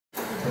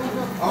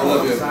I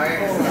love you.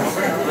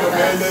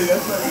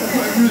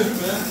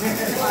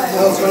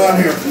 What's going on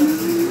here?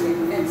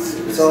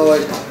 It's all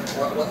like,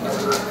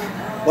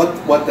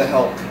 what the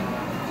hell?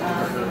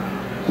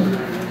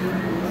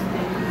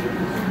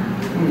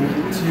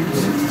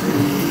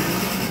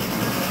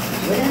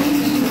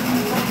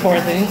 Poor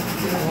thing.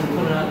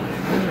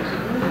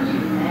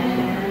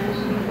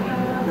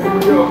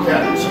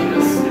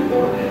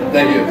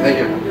 Thank you, thank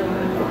you.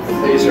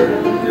 Thank you, sir.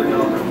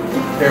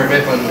 Here,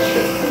 make fun of this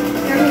shit.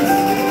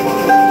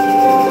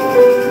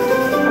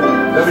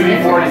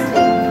 WD-40.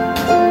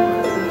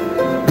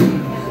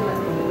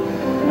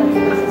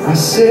 I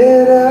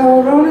set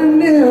out on a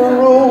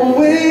narrow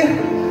way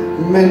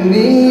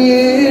many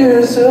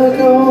years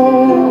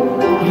ago,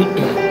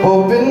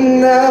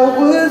 hoping I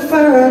would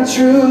find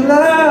true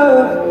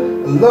love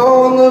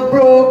along a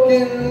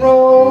broken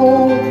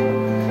road.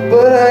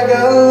 But I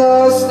got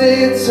lost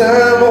a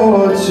time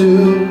or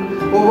two,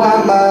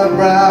 while my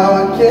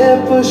brow I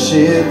kept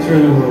pushing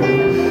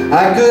through.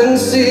 I couldn't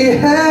see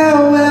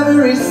how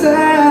every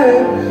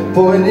side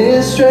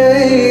pointed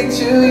straight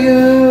to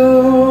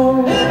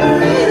you.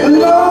 A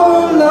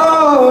long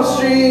lost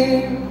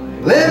stream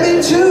led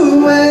me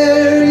to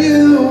where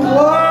you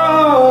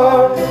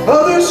are.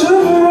 Others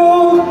who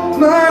broke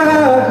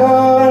my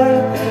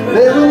heart,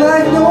 they were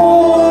like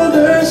no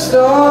other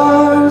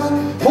stars,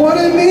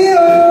 pointing me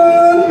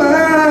on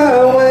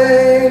my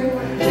way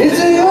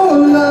into your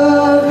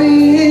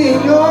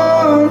loving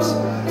arms.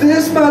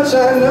 This much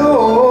I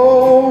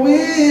know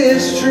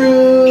is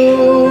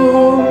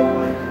true,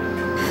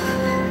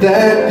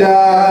 that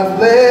God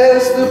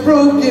bless the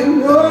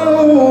broken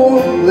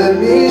road, led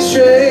me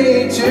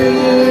straight to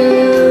you.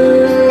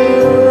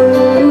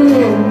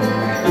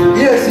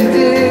 Yes, He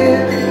did.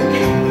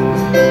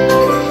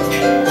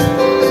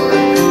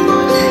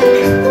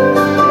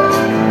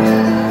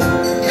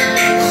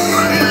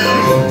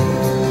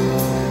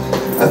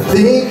 I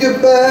think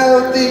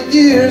about the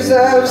years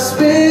I've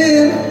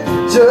spent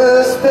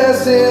just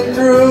passing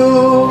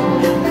through.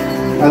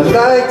 I'd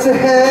like to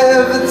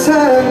have the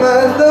time I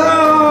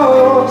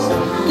lost,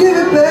 give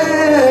it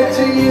back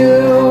to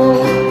you.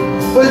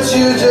 But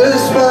you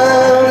just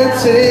smile and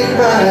take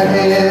my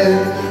hand.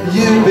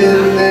 You've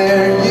been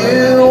there,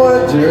 you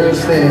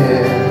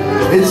understand.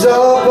 It's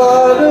all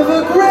part of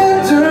a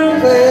grander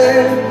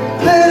plan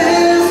that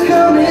is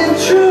coming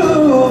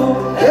true.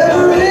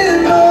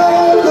 Everett,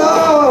 long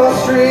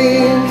lost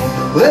dream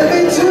led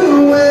me to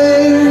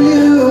where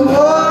you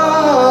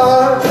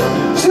are.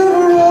 To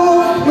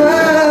broke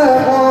my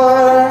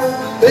heart,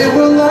 they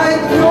were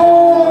like no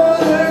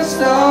other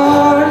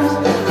stars,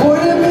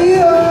 pointing me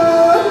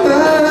on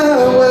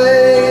my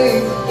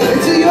way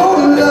into your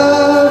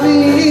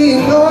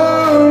loving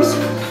arms.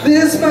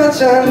 This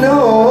much I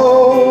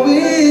know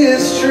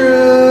is true,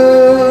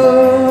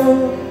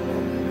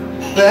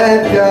 that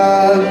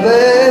God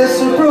bless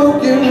a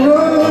broken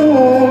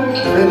road,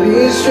 led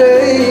me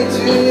straight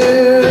to you.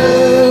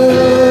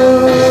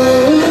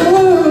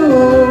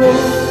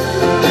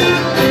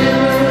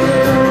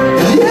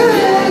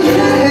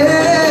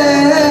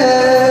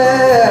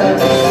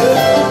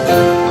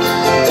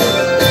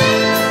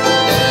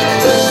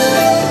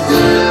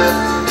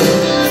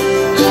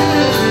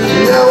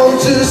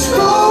 Just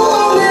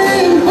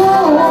rolling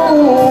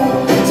home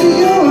to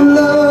your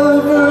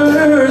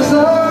lover's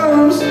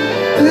arms.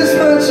 This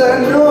much I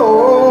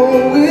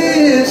know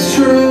is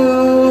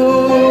true,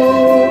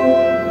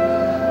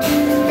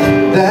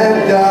 that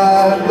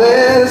God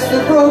bless the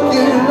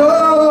broken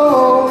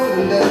road,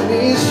 led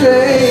me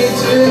straight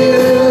to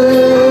you.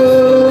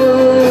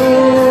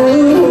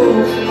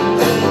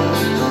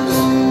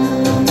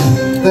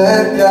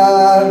 That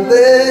God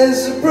bless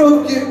the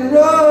broken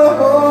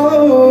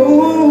road,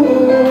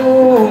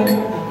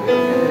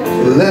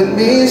 led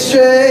me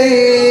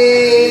straight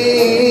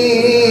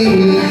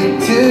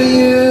to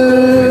you.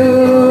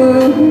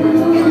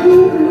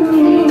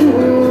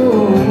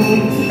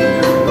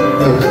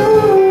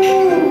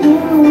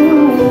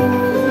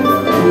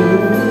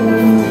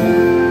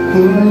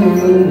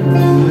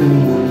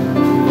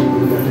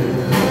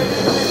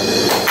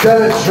 Got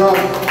it drunk.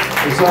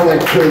 It's all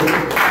like crazy.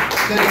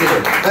 Thank you.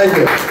 Thank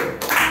you.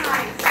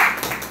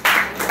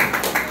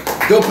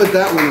 Go put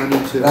that one on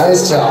YouTube.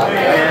 Nice job.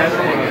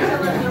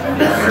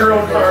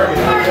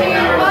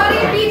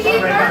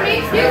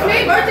 Excuse me,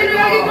 bartender,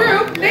 gotta get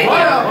through. Thank you.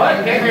 What?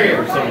 Can't hear you.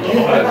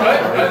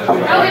 Oh,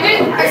 I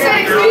didn't. I said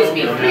excuse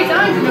me 3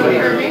 times and nobody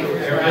heard me.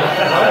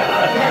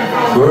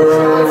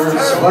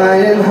 Birds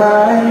flying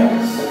high,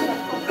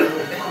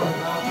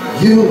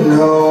 you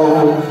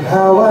know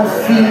how I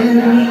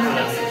feel.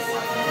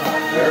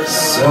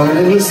 Sun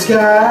in the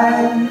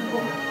sky,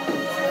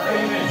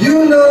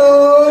 you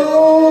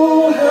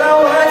know how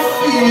I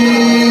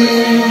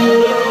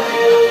feel.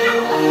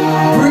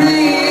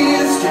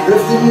 Breeze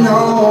drifting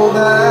all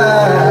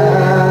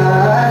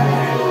night,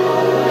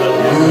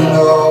 you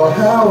know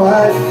how I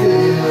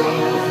feel.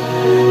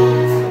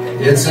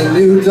 It's a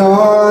new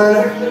dawn,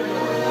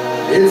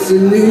 it's a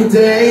new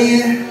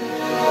day,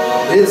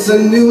 it's a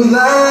new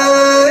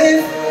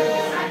life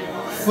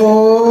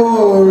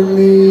for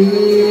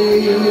me.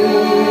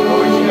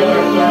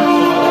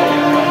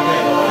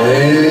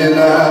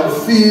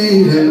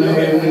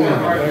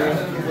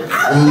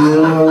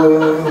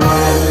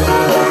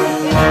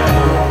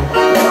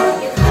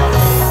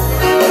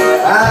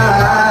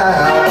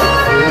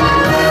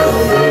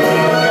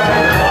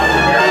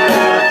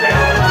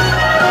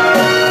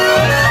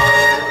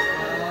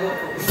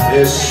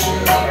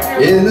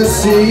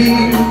 sea.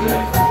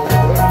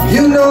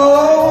 You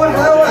know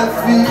how I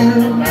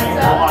feel,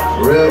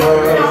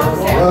 river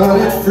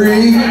running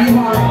free.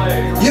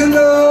 You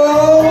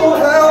know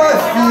how I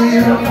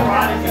feel,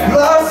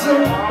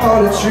 blossom on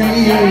a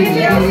tree.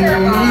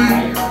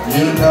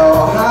 You know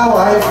how I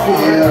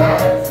feel.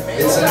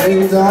 It's a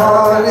new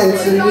dawn,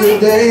 it's a new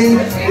day,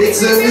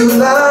 it's a new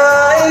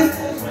life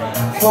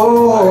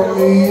for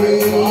me,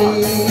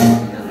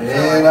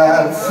 and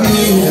I'm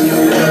feeling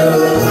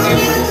good.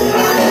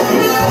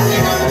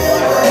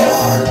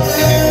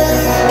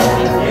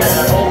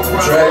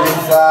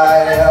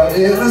 Dragonfly out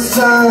in the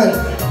sun,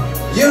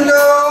 you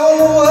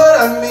know what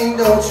I mean,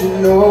 don't you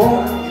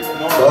know?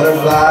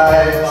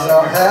 Butterflies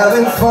are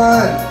having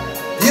fun,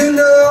 you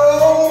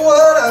know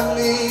what I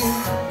mean.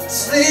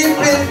 Sleep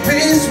in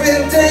peace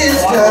when day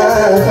is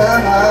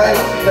done,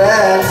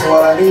 that's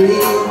what I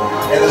need.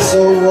 And this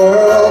old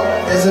world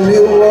is a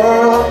new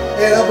world,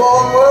 and a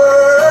born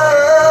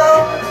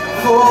world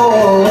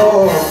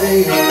for me.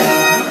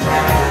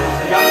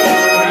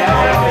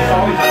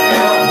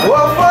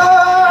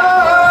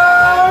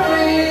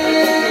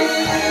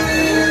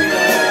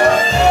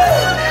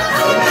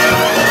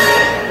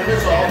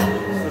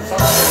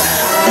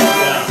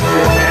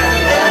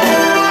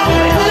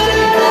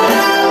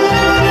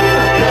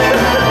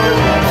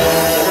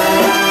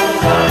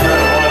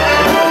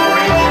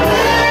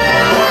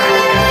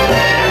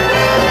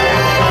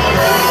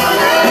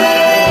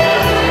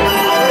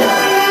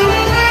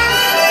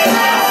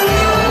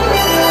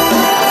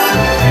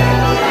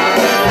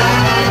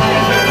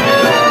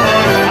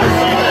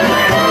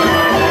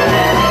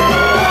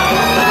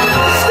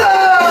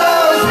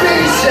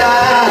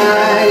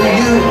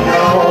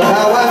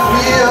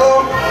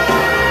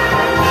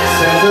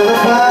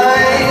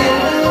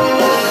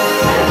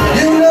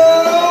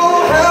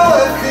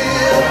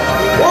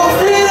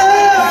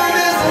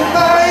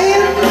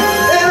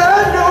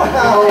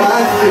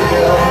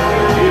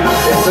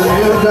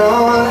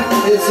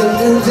 It's a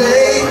new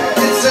day,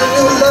 it's a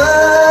new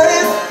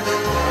life.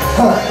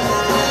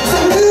 It's a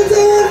new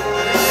dawn,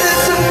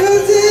 it's a new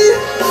day,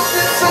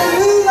 it's a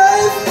new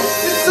life.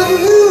 It's a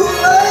new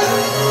life,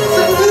 it's a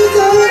new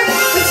dawn,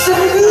 it's a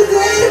new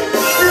day,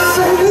 it's a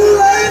new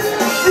life.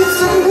 It's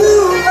a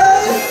new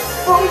life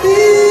for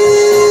me,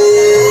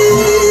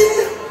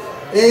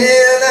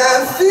 and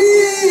I'm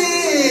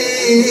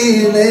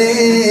feeling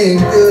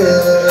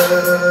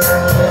good.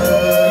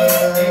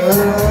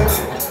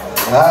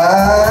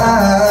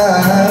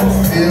 I'm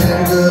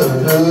feeling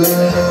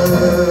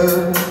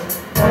good.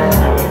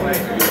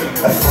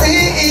 I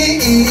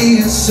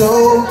feel so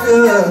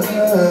good.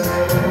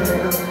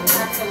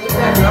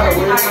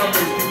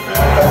 I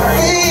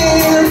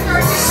feel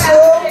so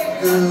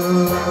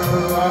good.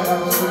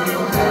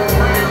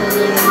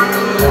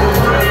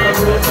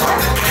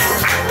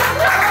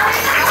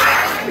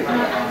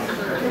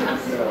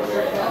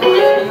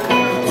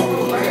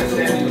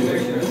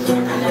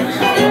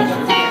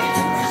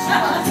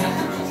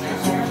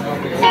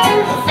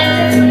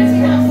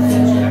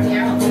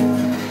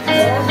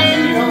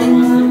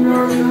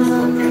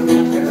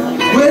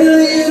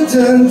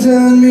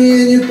 Done me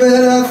and you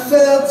bet I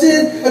felt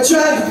it. I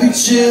tried to be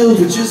chill,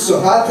 but you're so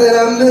hot that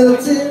I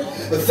melted.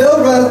 I fell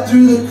right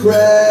through the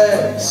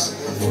cracks.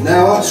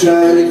 Now I'm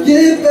trying to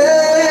get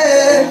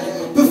back.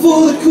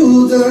 Before the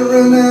cool done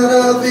run out,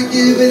 I'll be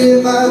giving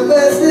it my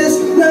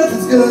bestest.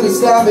 Nothing's gonna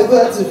stop me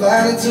but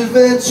divine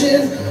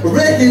intervention. I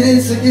reckon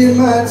it's again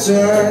my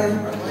turn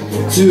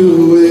to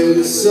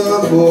win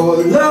some more,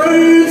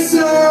 learn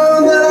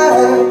some, but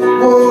I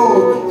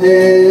won't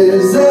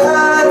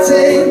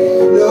hesitate.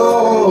 No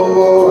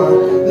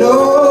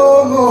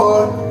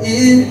more,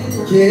 it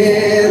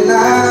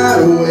cannot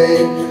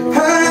wait.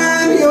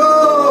 I'm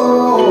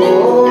yours.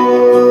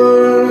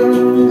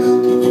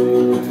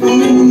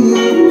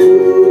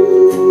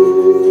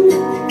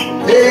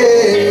 Hey.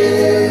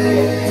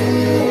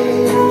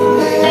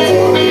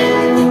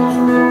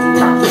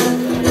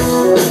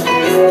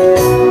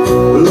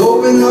 Well,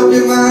 open up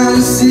your mind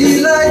and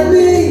see like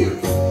me.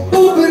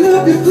 Open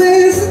up your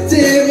plans and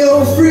damn,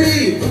 you're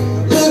free.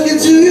 Look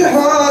into your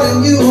heart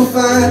and you will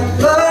find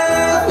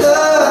love,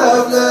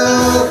 love,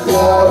 love,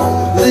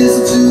 love.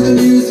 Listen to the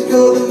music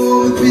of the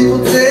moment,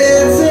 people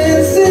dance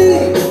and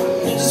sing.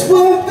 Just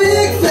one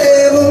big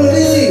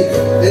family,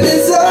 and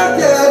it's our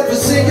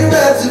God-forsaken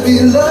right to be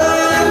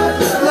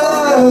loved,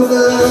 love,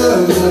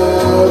 love,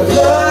 love,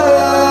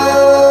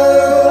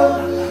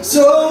 love.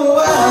 So I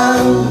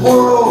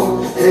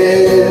won't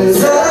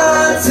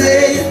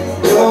hesitate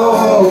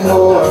no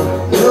more,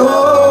 no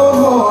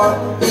more.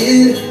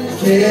 It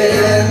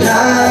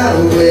cannot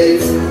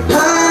wait.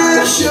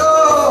 I'm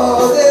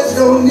sure there's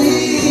no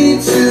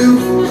need to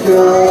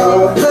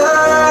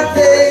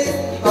complicate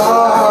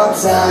our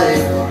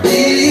time.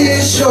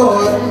 Be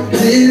sure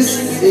this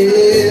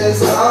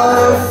is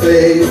our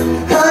fate.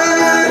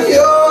 I'm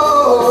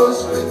yours.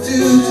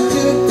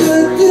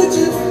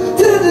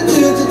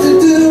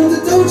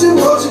 Don't you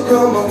want you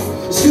come on?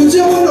 Scoot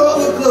you on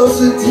over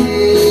closer,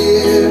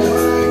 dear.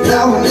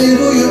 Now I'll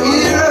nibble your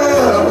ear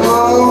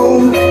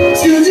on.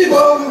 Scoot you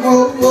over,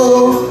 whoa,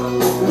 whoa.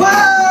 Why?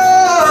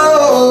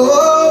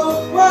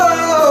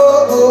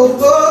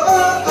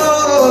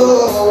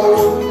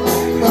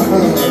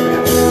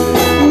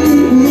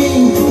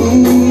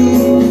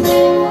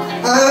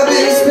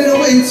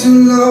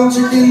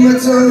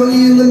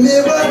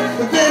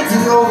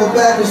 go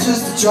backwards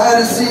just to try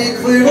to see it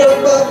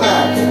clearer, but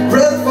my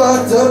breath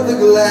fogged up the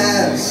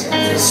glass.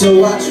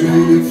 So I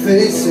drew your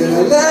face and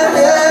I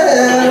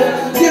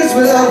laughed. Guess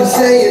what I'll be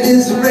saying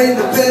is there ain't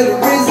no better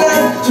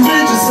reason to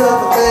rid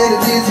yourself of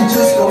vanities and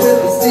just go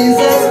with the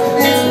seasons.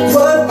 It's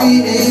what we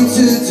aim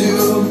to do.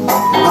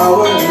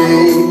 Our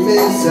name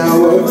is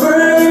our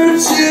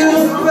virtue,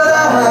 but I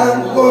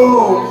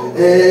won't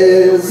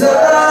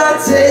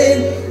hesitate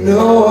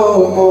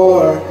no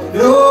more,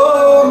 no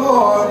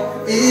more.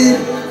 It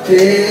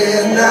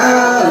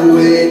cannot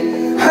wait.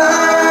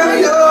 I'm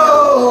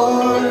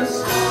yours.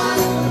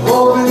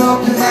 Open up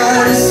your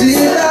mind and see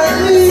like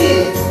me.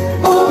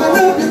 Open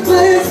up your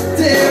place,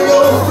 damn, go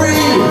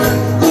free.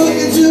 Look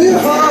into your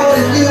heart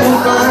and you will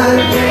find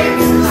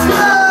it's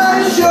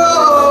not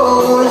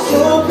yours.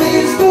 So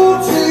please don't,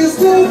 please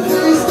don't,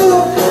 please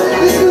don't.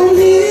 There's no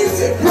need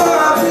to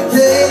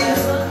complicate,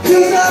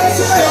 'cause our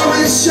time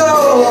is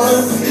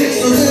short.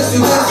 So this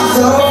is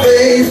our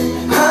fate.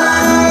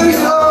 I'm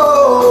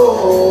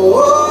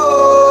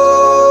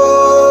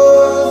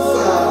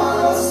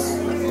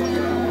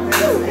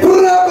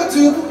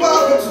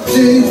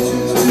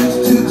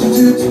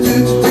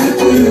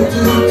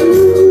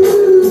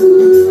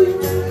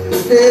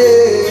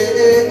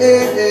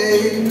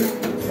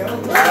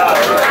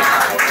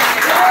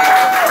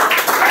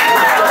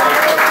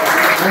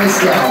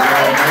Nice job,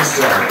 man. Nice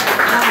job.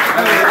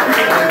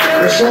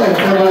 Michelle,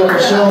 come on,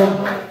 Michelle.